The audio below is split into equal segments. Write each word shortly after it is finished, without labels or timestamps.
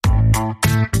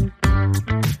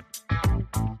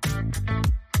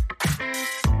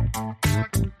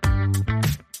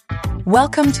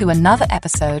Welcome to another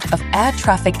episode of Air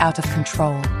Traffic Out of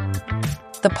Control,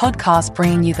 the podcast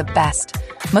bringing you the best,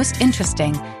 most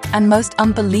interesting, and most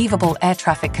unbelievable air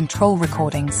traffic control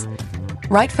recordings,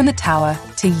 right from the tower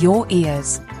to your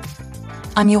ears.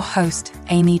 I'm your host,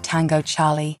 Amy Tango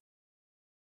Charlie.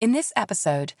 In this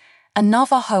episode, a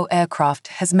Navajo aircraft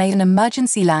has made an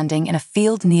emergency landing in a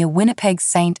field near Winnipeg's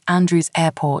St. Andrews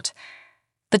Airport.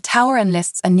 The tower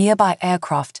enlists a nearby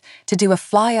aircraft to do a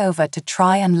flyover to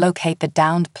try and locate the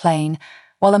downed plane,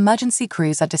 while emergency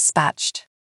crews are dispatched.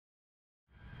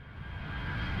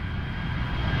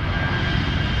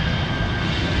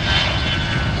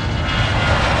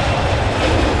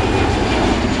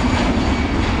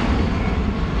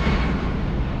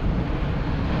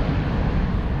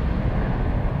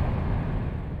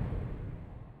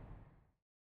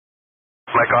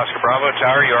 Mike Oscar Bravo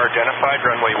Tower, you are identified,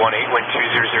 runway 18, wind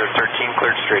 20013,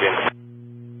 cleared straight in.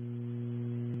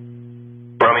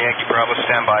 Romeo Yankee Bravo,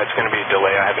 stand by, it's going to be a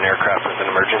delay, I have an aircraft with an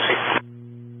emergency.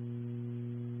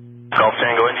 Golf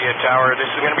Tango India Tower, this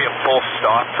is going to be a full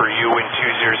stop for you, wind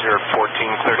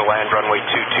 20014, clear to land, runway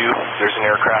 22. There's an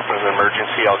aircraft with an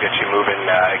emergency, I'll get you moving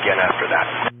again after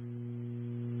that.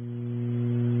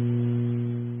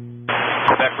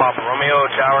 Quebec Papa Romeo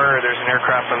Tower, there's an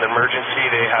aircraft with an emergency.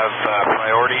 They have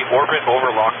priority orbit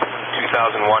overlock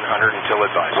 2,100 until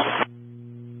advised.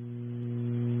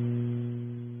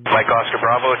 Mike Oscar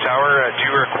Bravo Tower, do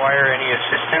you require any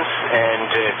assistance?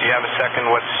 And if you have a second,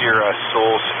 what's your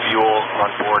source fuel on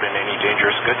board and any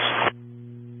dangerous goods?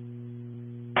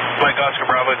 Mike Oscar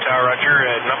Bravo Tower, Roger,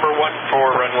 number 1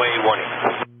 for runway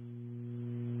 18.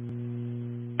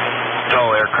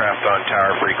 All aircraft on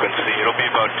tower frequency. It'll be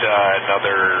about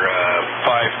another 5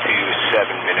 to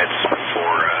 7 minutes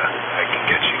before I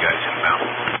can get you guys inbound.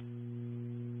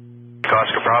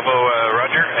 Oscar Bravo,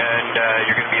 Roger, and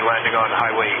you're going to be landing on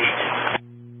Highway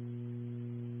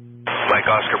 8. Mike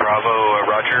Oscar Bravo,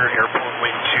 Roger, airport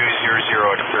wind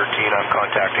 200 to 13. I'm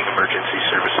contacting emergency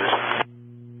services.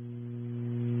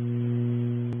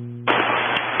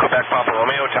 Quebec Papa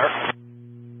Romeo Tower.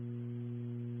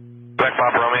 Quebec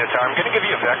Papa Romeo Tower, I'm going to give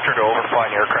you a vector to overfly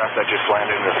an aircraft that just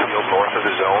landed in the field north of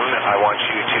the zone. I want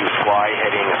you to fly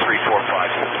heading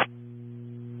 345.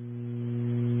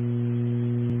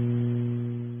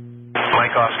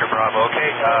 Mike Oscar Bravo, okay,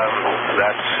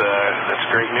 that's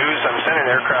great news. I'm sending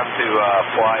an aircraft to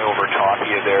fly over top of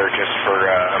you there just for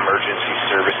emergency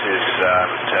services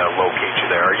to locate you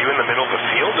there. Are you in the middle of the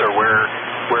field or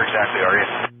where exactly are you?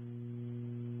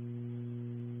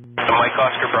 Mike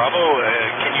Oscar Bravo,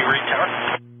 can you read tower?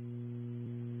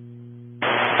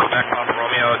 Quebec Papa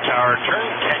Romeo Tower, turn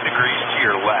 10 degrees to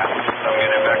your left. I'm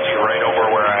going to vector you right over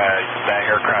where that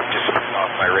aircraft just spun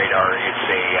off my radar. It's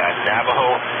a Navajo,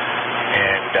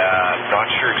 and not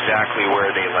sure exactly where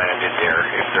they landed there,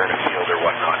 if they're in a field or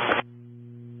whatnot.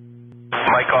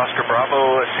 Mike Oscar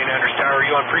Bravo, St. Andrews Tower, are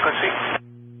you on frequency?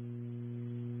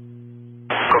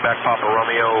 Quebec Papa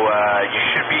Romeo, you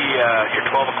should be, you're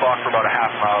 12 o'clock for about a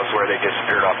half mile is where they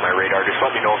disappeared off my radar. Just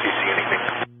let me know if you see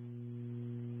anything.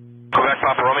 Quebec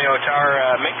Papa Romeo Tower,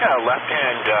 make a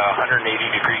left-hand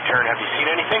 180-degree turn. Have you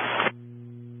seen anything?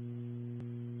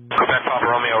 Quebec Papa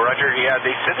Romeo, Roger. Yeah,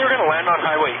 they said they were going to land on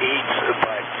Highway 8,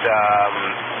 but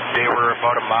they were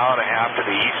about a mile and a half to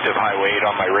the east of Highway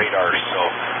 8 on my radar, so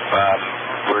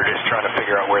we're just trying to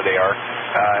figure out where they are.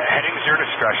 Heading's your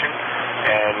discretion.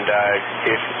 And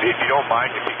if you don't mind,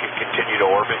 if you can continue to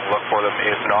orbit and look for them.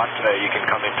 If not, you can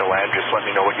come into land. Just let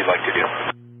me know what you'd like to do.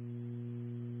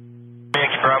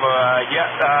 Yankee Bravo,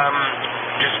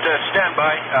 just stand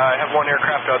by. I have one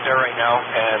aircraft out there right now,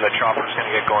 and the chopper's going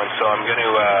to get going, so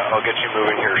I'll get you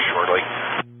moving here shortly.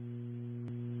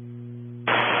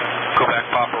 Quebec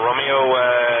Papa Romeo,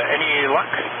 any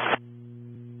luck?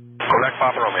 Quebec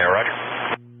Papa Romeo, Roger.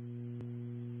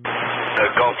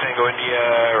 Golf Tango India,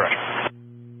 Roger.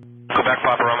 Quebec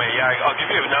Papa Romeo, yeah, I'll give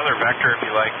you another vector if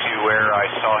you like to where I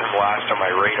saw him last on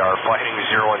my radar, fly heading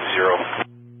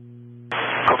 010.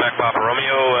 Quebec Papa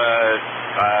Romeo,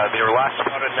 they were last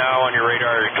spotted now on your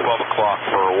radar at 12 o'clock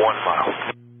for 1 mile.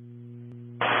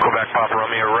 Quebec Papa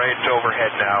Romeo, right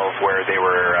overhead now of where they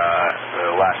were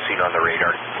last seen on the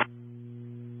radar.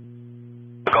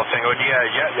 Golf Tango India,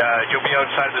 you'll be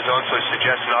outside of the zone, so I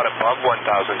suggest not above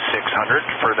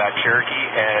 1,600 for that Cherokee,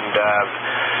 and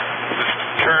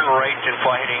turn right and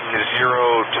fly heading 020.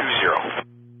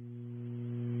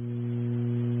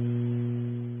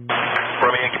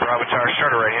 Romeo Yankee Bravo Tower,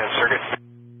 start a right-hand circuit.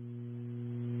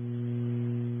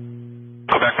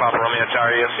 Quebec Papa Romeo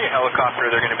Tower, you'll see a helicopter.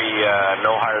 They're going to be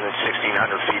no higher than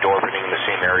 1,600 feet orbiting in the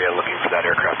same area looking for that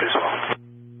aircraft as well.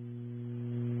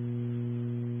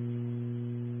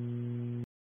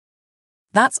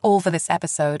 That's all for this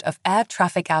episode of Air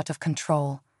Traffic Out of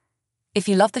Control. If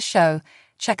you love the show,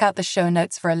 check out the show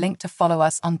notes for a link to follow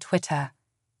us on Twitter.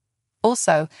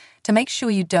 Also, to make sure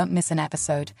you don't miss an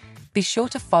episode, be sure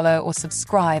to follow or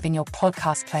subscribe in your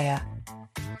podcast player.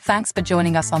 Thanks for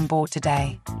joining us on board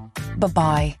today.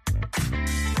 Bye-bye.